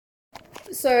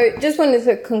So, just wanted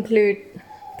to conclude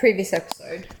previous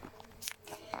episode.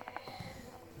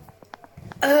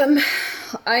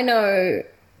 I know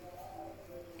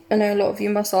a lot of you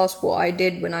must ask what I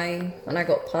did when I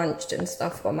got punched and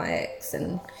stuff by my ex,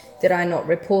 and did I not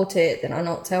report it? Did I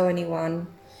not tell anyone?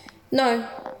 No,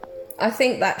 I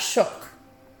think that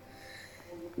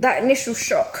initial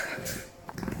shock,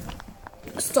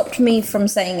 stopped me from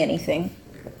saying anything.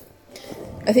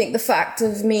 I think the fact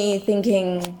of me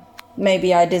thinking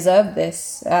maybe I deserve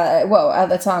this, well, at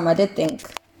the time I did think,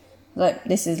 like,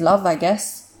 this is love, I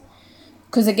guess.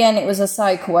 Because again, it was a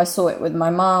cycle. I saw it with my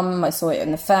mum, I saw it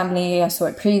in the family, I saw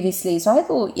it previously. So I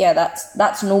thought, yeah,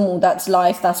 that's normal, that's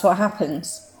life, that's what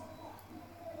happens.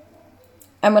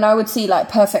 And when I would see like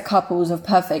perfect couples of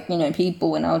perfect,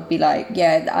 people, and I would be like,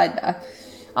 yeah,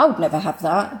 I would never have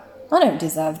that. I don't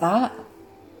deserve that.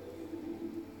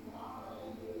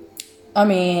 I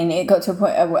mean, it got to a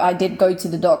point where I did go to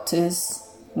the doctors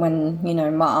when,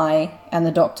 my eye, and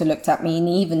the doctor looked at me and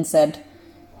he even said,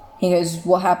 he goes,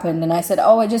 what happened? And I said,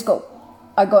 oh, I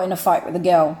got in a fight with a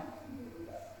girl.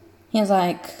 He was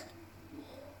like,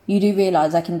 you do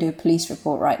realise I can do a police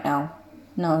report right now?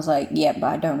 And I was like, yeah, but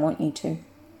I don't want you to.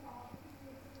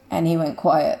 And he went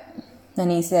quiet. And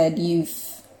he said,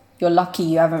 you're lucky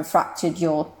you haven't fractured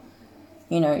your,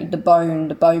 the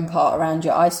bone part around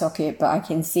your eye socket, but I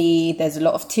can see there's a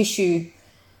lot of tissue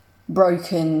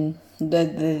broken.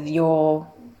 If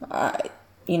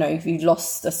you've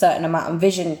lost a certain amount of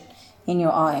vision in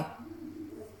your eye.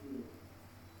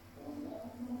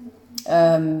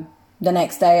 The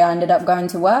next day I ended up going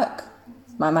to work.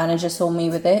 My manager saw me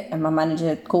with it, and my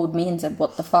manager called me and said,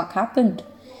 what the fuck happened?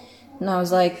 And I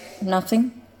was like,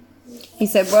 nothing. He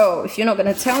said, well, if you're not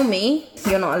going to tell me,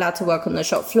 you're not allowed to work on the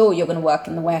shop floor, you're going to work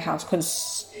in the warehouse,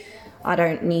 because I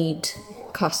don't need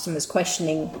customers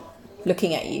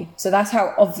looking at you. So that's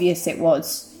how obvious it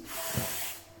was.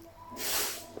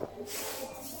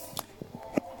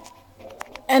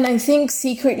 And I think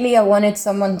secretly I wanted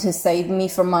someone to save me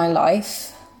from my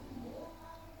life.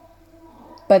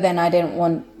 But then I didn't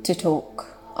want to talk.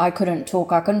 I couldn't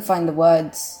talk. I couldn't find the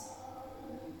words.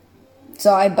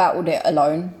 So I battled it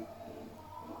alone.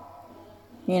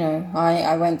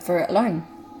 I went through it alone.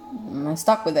 And I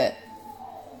stuck with it.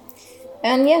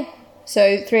 And yeah, so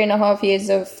 3.5 years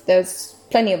there's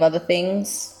plenty of other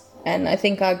things. And I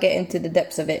think I'll get into the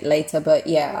depths of it later. But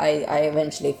yeah, I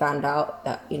eventually found out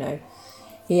that,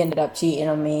 he ended up cheating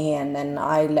on me, and then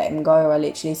I let him go. I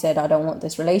literally said, I don't want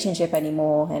this relationship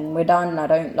anymore, and we're done. I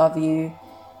don't love you.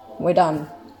 We're done.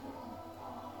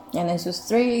 And this was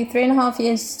 3.5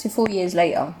 years to 4 years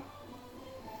later.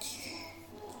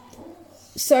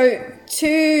 So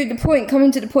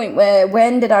coming to the point where,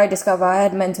 when did I discover I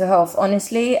had mental health?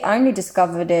 Honestly, I only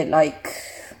discovered it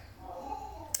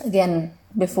again,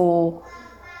 before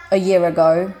a year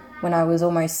ago, when I was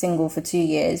almost single for 2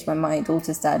 years, when my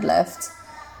daughter's dad left.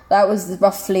 That was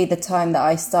roughly the time that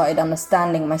I started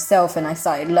understanding myself, and I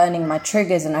started learning my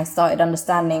triggers, and I started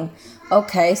understanding,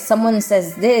 okay, someone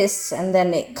says this, and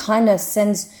then it kind of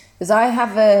sends, because I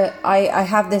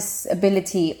have this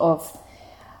ability of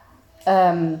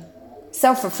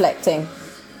self-reflecting,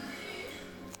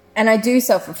 and I do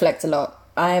self-reflect a lot.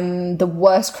 I'm the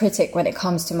worst critic when it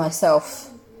comes to myself.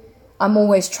 I'm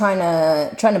always trying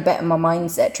to better my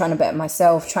mindset, trying to better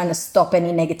myself, trying to stop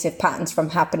any negative patterns from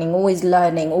happening, always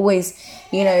learning, always,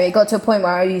 it got to a point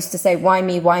where I used to say, why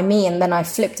me? And then I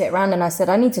flipped it around and I said,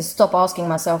 I need to stop asking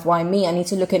myself, why me? I need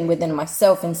to look within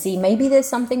myself and see, maybe there's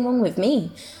something wrong with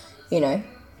me,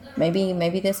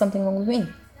 maybe there's something wrong with me.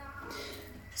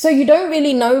 So you don't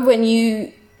really know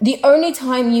the only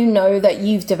time you know that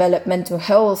you've developed mental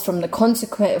health from the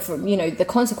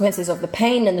consequences of the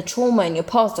pain and the trauma in your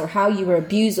past, or how you were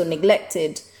abused or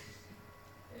neglected,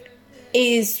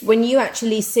 is when you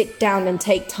actually sit down and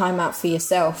take time out for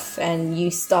yourself, and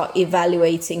you start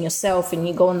evaluating yourself, and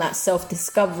you go on that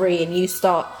self-discovery, and you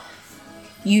start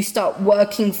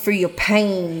working through your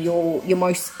pain, your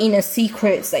most inner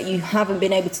secrets that you haven't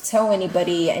been able to tell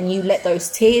anybody, and you let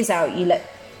those tears out, you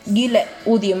let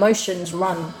all the emotions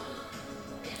run.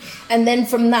 And then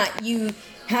from that, you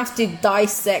have to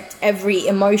dissect every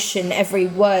emotion, every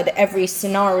word, every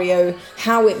scenario,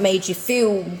 how it made you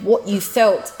feel, what you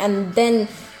felt. And then,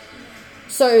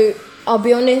 so I'll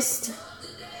be honest,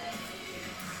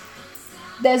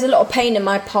 there's a lot of pain in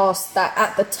my past that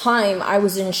at the time I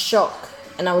was in shock,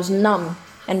 and I was numb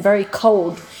and very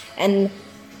cold, and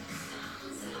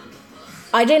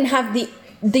I didn't have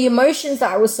the emotions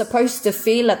that I was supposed to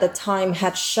feel at the time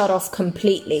had shut off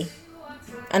completely,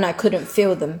 and I couldn't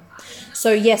feel them.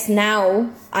 So yes,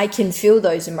 now I can feel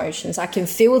those emotions. I can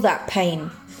feel that pain,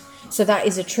 So that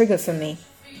is a trigger for me.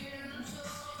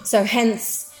 So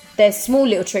hence, there's small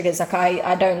little triggers. Like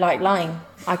I don't like lying.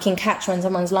 I can catch when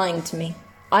someone's lying to me.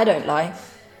 I don't lie.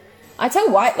 I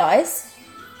tell white lies.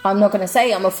 I'm not going to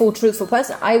say I'm a full truthful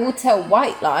person. I will tell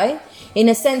white lie. In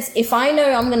a sense, if I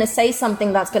know I'm going to say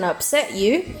something that's going to upset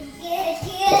you,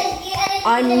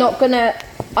 I'm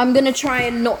going to try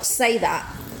and not say that.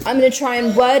 I'm going to try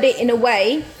and word it in a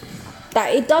way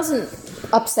that it doesn't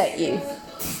upset you.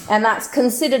 And that's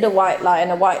considered a white lie,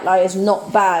 and a white lie is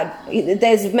not bad.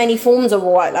 There's many forms of a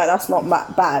white lie. That's not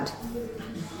bad.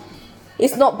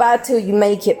 It's not bad till you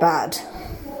make it bad.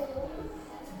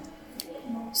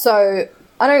 So,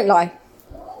 I don't lie.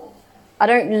 I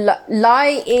don't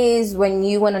lie is when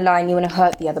you want to lie and you want to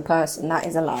hurt the other person. That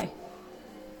is a lie.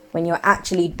 When you're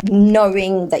actually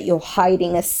knowing that you're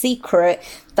hiding a secret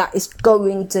that is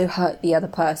going to hurt the other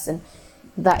person,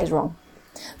 that is wrong.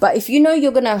 But if you know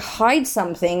you're going to hide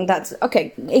something, that's...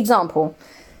 Okay, example.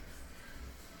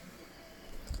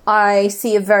 I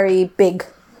see a very big,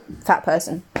 fat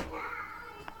person.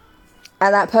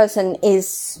 And that person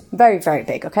is very, very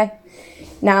big, okay?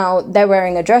 Now, they're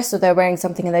wearing a dress or they're wearing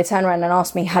something and they turn around and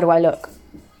ask me, how do I look?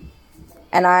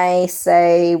 And I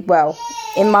say, well,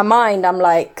 in my mind, I'm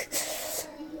like,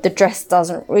 the dress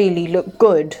doesn't really look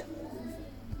good.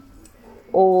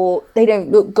 Or they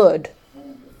don't look good.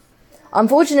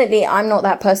 Unfortunately, I'm not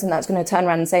that person that's going to turn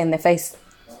around and say in their face,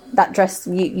 that dress,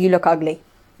 you look ugly.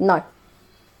 No.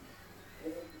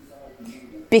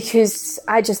 Because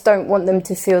I just don't want them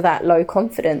to feel that low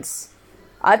confidence.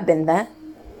 I've been there.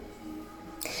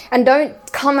 And don't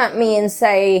come at me and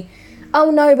say,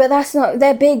 oh no, but that's not,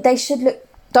 they're big, they should look.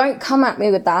 Don't come at me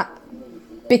with that.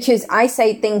 Because I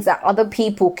say things that other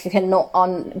people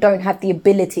don't have the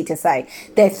ability to say.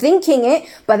 They're thinking it,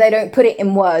 but they don't put it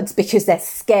in words because they're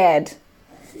scared.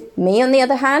 Me, on the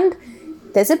other hand,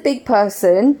 there's a big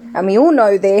person, and we all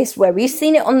know this, where we've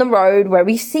seen it on the road, where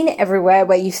we've seen it everywhere,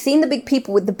 where you've seen the big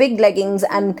people with the big leggings,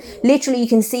 and literally you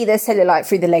can see their cellulite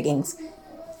through the leggings.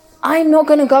 I'm not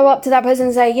going to go up to that person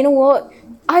and say, you know what,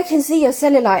 I can see your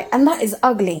cellulite, and that is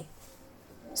ugly.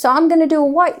 So I'm going to do a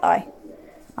white lie.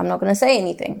 I'm not going to say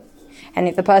anything. And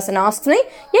if the person asks me,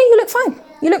 yeah, you look fine.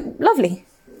 You look lovely.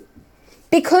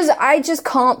 Because I just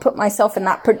can't put myself in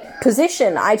that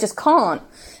position. I just can't.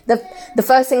 The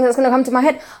first thing that's going to come to my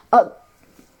head,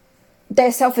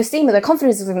 their self-esteem or their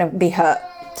confidence is going to be hurt.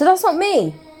 So that's not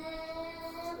me.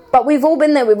 But we've all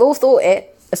been there. We've all thought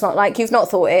it. It's not like you've not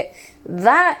thought it.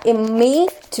 That, in me,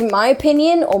 to my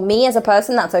opinion, or me as a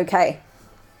person, that's okay.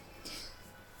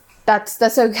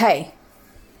 That's okay.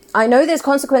 I know there's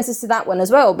consequences to that one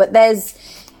as well, but there's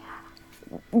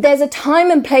a time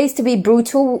and place to be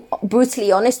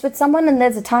brutally honest with someone, and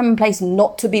there's a time and place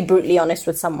not to be brutally honest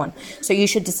with someone. So you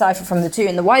should decipher from the two,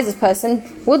 and the wisest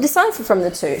person will decipher from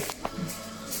the two.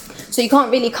 So you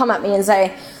can't really come at me and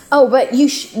say, oh, but you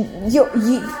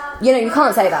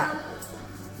can't say that.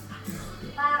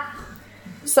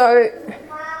 So,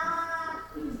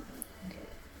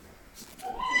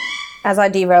 as I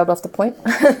derailed off the point,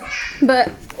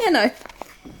 but,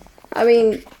 I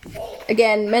mean,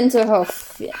 again, mental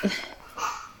health,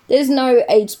 there's no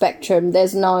age spectrum,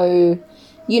 there's no,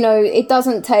 it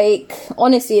doesn't take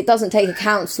a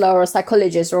counsellor or a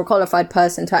psychologist or a qualified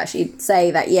person to actually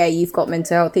say that, yeah, you've got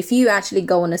mental health. If you actually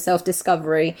go on a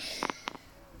self-discovery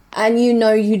and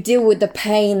you deal with the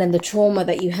pain and the trauma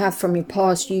that you have from your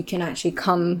past, you can actually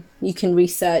you can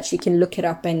research, you can look it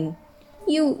up, and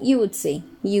you would see,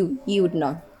 you would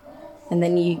know. And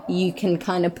then you can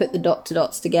kind of put the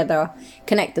dots together,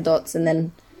 connect the dots, and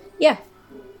then, yeah.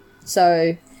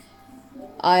 So,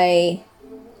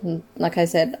 like I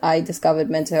said, I discovered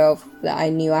mental health, that I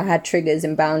knew I had triggers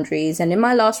and boundaries. And in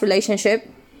my last relationship,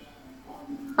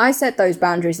 I set those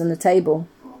boundaries on the table.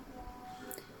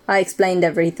 I explained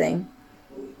everything.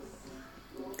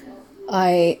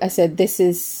 I said, this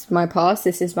is my past,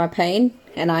 this is my pain,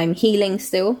 and I'm healing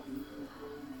still.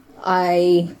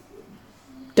 I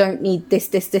don't need this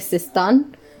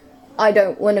done. I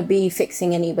don't want to be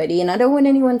fixing anybody, and I don't want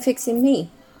anyone fixing me.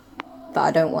 But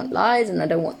I don't want lies, and I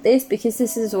don't want this, because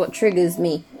this is what triggers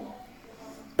me.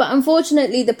 But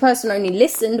unfortunately, the person only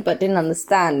listened but didn't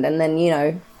understand, and then,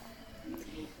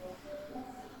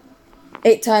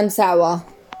 it turned sour,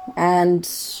 and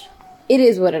it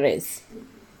is what it is.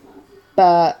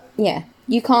 But yeah,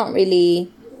 you can't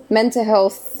really, mental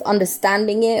health,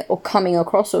 understanding it or coming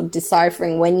across or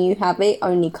deciphering when you have it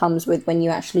only comes with when you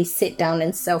actually sit down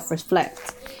and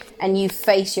self-reflect and you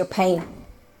face your pain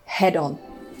head on.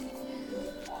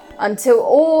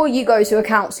 Or you go to a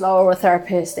counsellor or a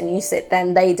therapist and you sit there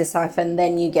and they decipher, and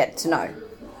then you get to know.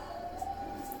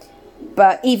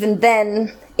 But even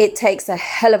then, it takes a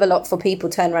hell of a lot for people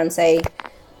to turn around and say,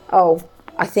 oh,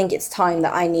 I think it's time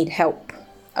that I need help.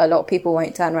 A lot of people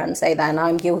won't turn around and say that, and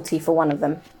I'm guilty for one of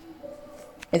them.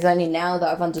 It's only now that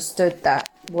I've understood that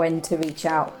when to reach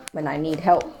out when I need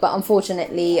help. But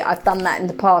unfortunately, I've done that in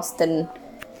the past, and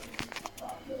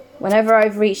whenever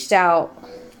I've reached out,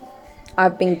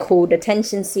 I've been called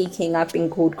attention seeking, I've been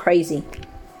called crazy.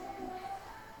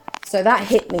 So that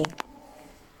hit me.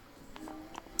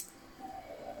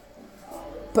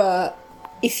 But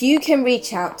if you can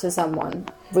reach out to someone,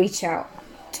 reach out,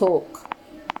 talk.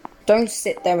 Don't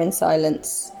sit there in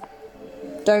silence.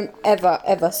 Don't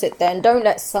ever sit there, and don't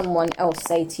let someone else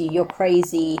say to you, you're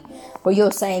crazy, or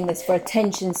you're saying this for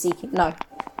attention seeking. No.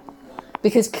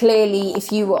 Because clearly,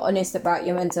 if you were honest about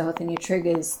your mental health and your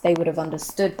triggers, they would have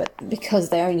understood. But because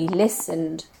they only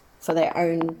listened for their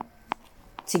own,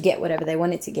 to get whatever they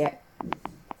wanted to get,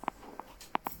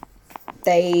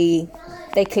 they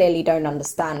clearly don't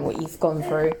understand what you've gone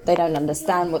through. They don't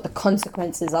understand what the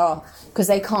consequences are, because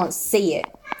they can't see it.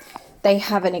 They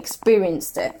haven't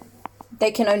experienced it.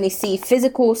 They can only see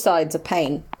physical sides of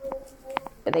pain,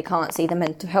 but they can't see the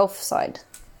mental health side.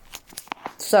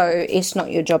 So it's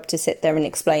not your job to sit there and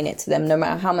explain it to them. No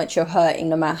matter how much you're hurting,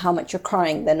 no matter how much you're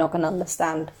crying, they're not going to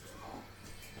understand.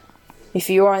 If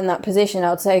you are in that position, I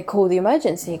would say call the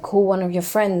emergency, call one of your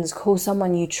friends, call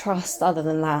someone you trust. Other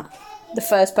than that, the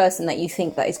first person that you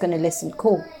think that is going to listen,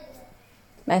 call,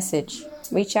 message,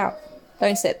 reach out.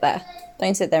 Don't sit there.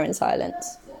 Don't sit there in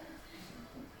silence.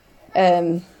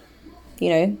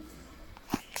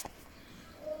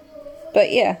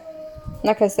 But yeah,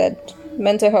 like I said,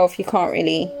 mental health, you can't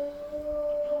really,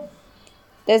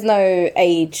 there's no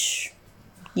age.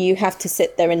 You have to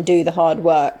sit there and do the hard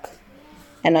work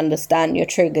and understand your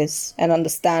triggers and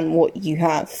understand what you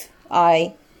have.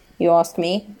 You ask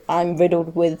me, I'm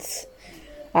riddled with,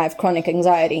 I have chronic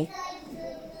anxiety.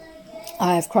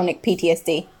 I have chronic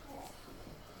PTSD.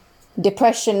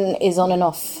 Depression is on and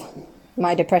off.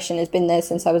 My depression has been there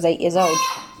since I was 8 years old.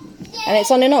 And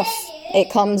it's on and off. It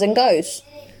comes and goes.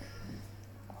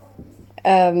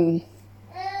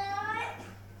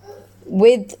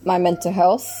 With my mental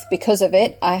health, because of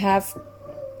it, I have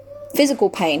physical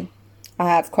pain. I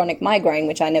have chronic migraine,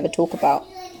 which I never talk about.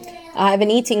 I have an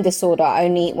eating disorder. I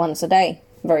only eat once a day.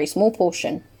 Very small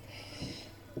portion.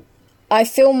 I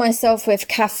fill myself with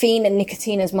caffeine and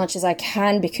nicotine as much as I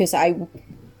can, because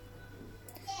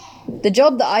the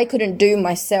job that I couldn't do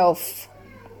myself,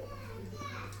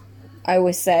 I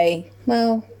always say,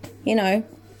 well, I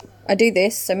do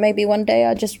this, so maybe one day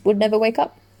I just would never wake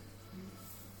up.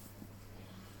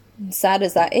 Sad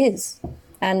as that is.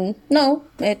 And no,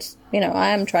 it's, I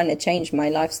am trying to change my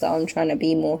lifestyle. I'm trying to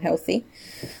be more healthy.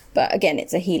 But again,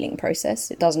 it's a healing process.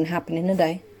 It doesn't happen in a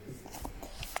day.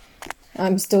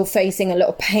 I'm still facing a lot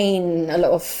of pain, a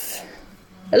lot of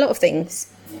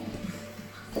things.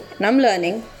 And I'm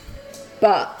learning.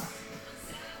 But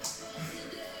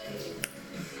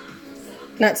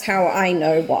that's how I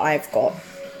know what I've got.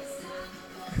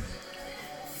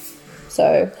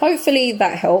 So hopefully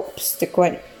that helps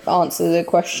to answer the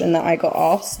question that I got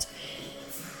asked.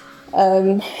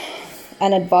 And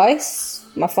advice,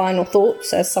 my final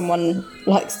thoughts, as someone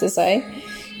likes to say,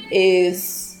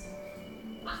 is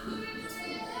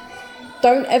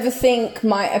don't ever think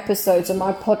my episodes or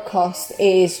my podcast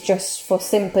is just for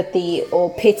sympathy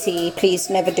or pity. Please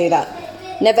never do that.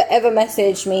 Never ever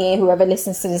message me, whoever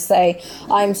listens to this, say,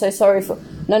 I'm so sorry for...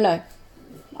 No.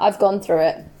 I've gone through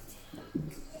it.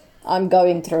 I'm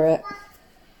going through it.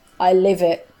 I live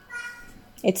it.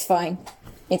 It's fine.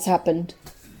 It's happened.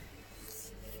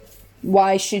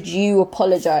 Why should you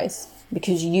apologize?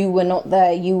 Because you were not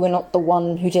there. You were not the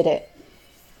one who did it.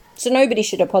 So nobody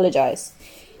should apologize.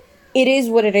 It is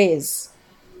what it is.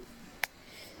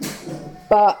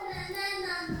 But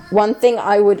one thing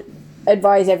I would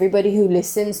advise everybody who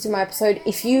listens to my episode,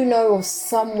 if you know of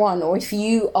someone, or if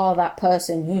you are that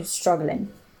person who's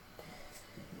struggling,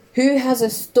 who has a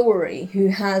story, who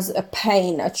has a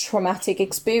pain, a traumatic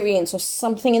experience, or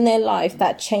something in their life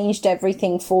that changed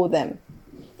everything for them,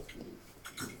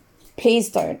 please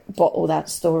don't bottle that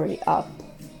story up.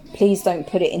 Please don't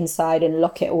put it inside and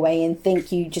lock it away and think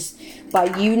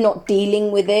by you not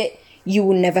dealing with it, you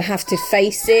will never have to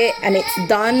face it and it's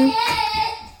done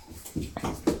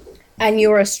and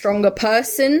you're a stronger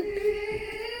person.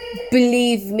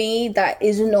 Believe me, that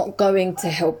is not going to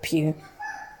help you,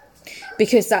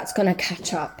 because that's going to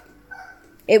catch up.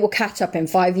 It will catch up in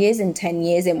 5 years, in 10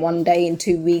 years, in 1 day, in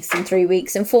 2 weeks, in 3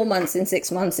 weeks, in 4 months, in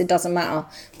 6 months. It doesn't matter.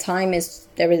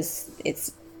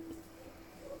 It's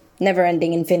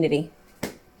never-ending infinity.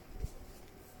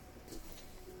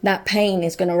 that pain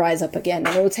is going to rise up again.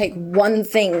 And it will take one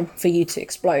thing for you to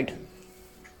explode.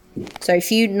 So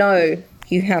if you know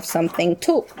you have something,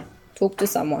 talk to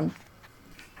someone.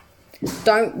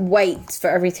 Don't wait for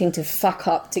everything to fuck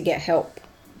up to get help.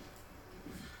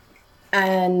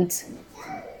 And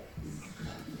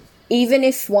even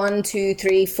if 1, 2,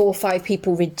 3, 4, 5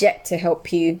 people reject to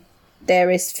help you,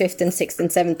 there is 5th and 6th and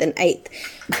 7th and 8th.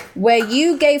 Where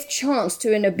you gave chance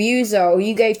to an abuser, or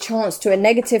you gave chance to a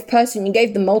negative person, you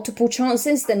gave them multiple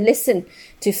chances, then listen,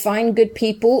 to find good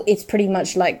people, it's pretty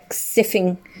much like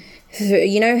sifting.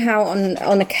 You know how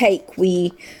on a cake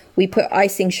we put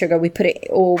icing sugar, we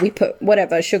put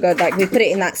whatever sugar, like we put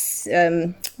it in that,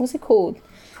 what's it called?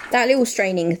 That little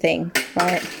straining thing,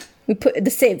 right? We put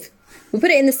the sieve. We put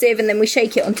it in the sieve and then we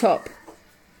shake it on top.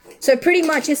 So pretty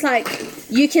much it's like,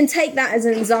 you can take that as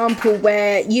an example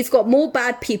where you've got more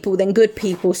bad people than good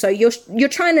people. So you're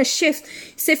trying to sift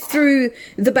through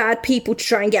the bad people to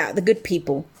try and get out the good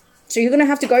people. So you're going to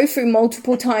have to go through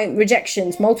multiple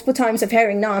rejections, multiple times of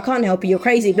hearing, no, I can't help you, you're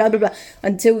crazy, blah, blah, blah,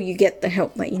 until you get the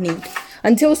help that you need.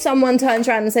 Until someone turns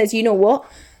around and says, you know what?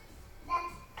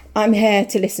 I'm here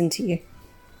to listen to you.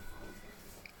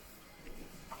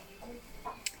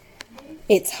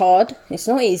 It's hard. It's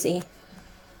not easy.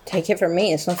 Take it from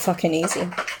me, it's not fucking easy.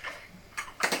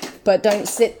 But don't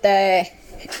sit there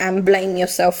and blame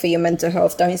yourself for your mental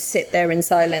health. Don't sit there in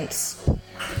silence.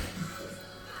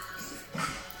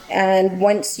 And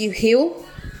once you heal,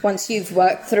 once you've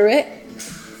worked through it,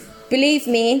 believe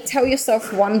me, tell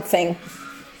yourself one thing.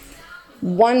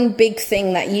 One big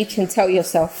thing that you can tell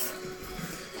yourself.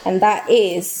 And that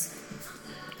is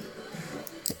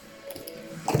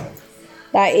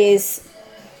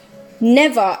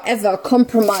never ever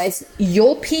compromise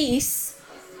your peace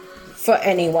for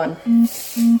anyone.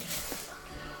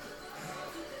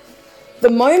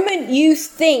 The moment you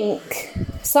think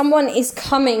someone is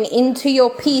coming into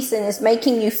your peace and is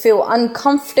making you feel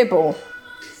uncomfortable,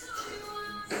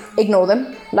 ignore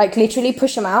them. Like literally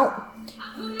push them out.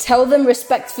 Tell them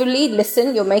respectfully,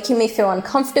 listen, you're making me feel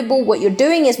uncomfortable. What you're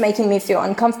doing is making me feel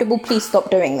uncomfortable. Please stop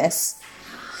doing this.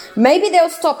 Maybe they'll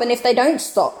stop, and if they don't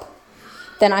stop,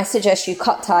 then I suggest you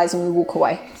cut ties and you walk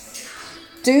away.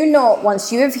 Do not,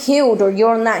 once you have healed or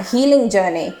you're on that healing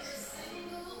journey,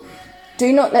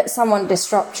 do not let someone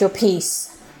disrupt your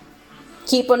peace.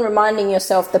 Keep on reminding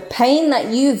yourself the pain that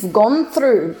you've gone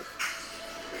through,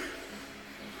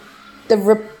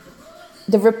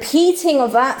 the repeating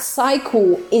of that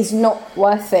cycle is not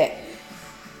worth it.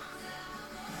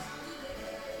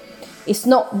 It's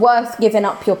not worth giving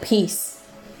up your peace.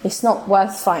 It's not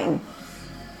worth fighting.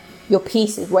 Your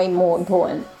peace is way more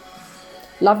important.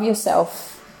 Love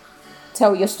yourself.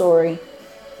 Tell your story.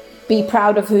 Be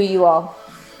proud of who you are.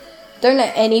 Don't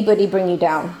let anybody bring you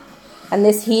down. And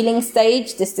this healing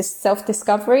stage, this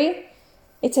self-discovery,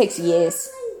 it takes years.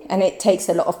 And it takes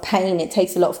a lot of pain. It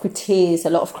takes a lot of tears, a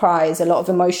lot of cries, a lot of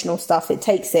emotional stuff. It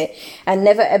takes it. And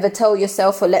never ever tell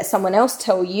yourself or let someone else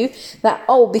tell you that,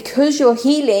 oh, because you're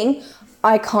healing,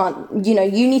 I can't, you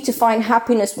need to find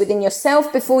happiness within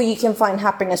yourself before you can find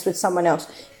happiness with someone else.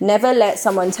 Never let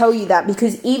someone tell you that,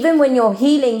 because even when you're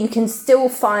healing, you can still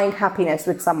find happiness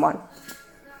with someone.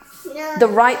 The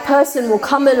right person will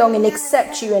come along and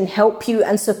accept you and help you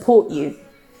and support you.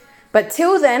 But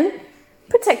till then,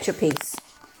 protect your peace.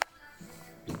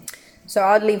 So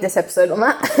I'd leave this episode on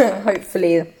that.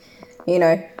 Hopefully,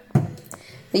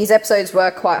 these episodes were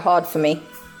quite hard for me.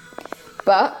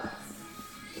 But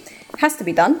has to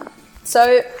be done.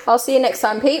 So I'll see you next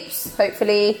time, peeps.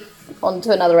 Hopefully on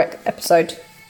to another episode.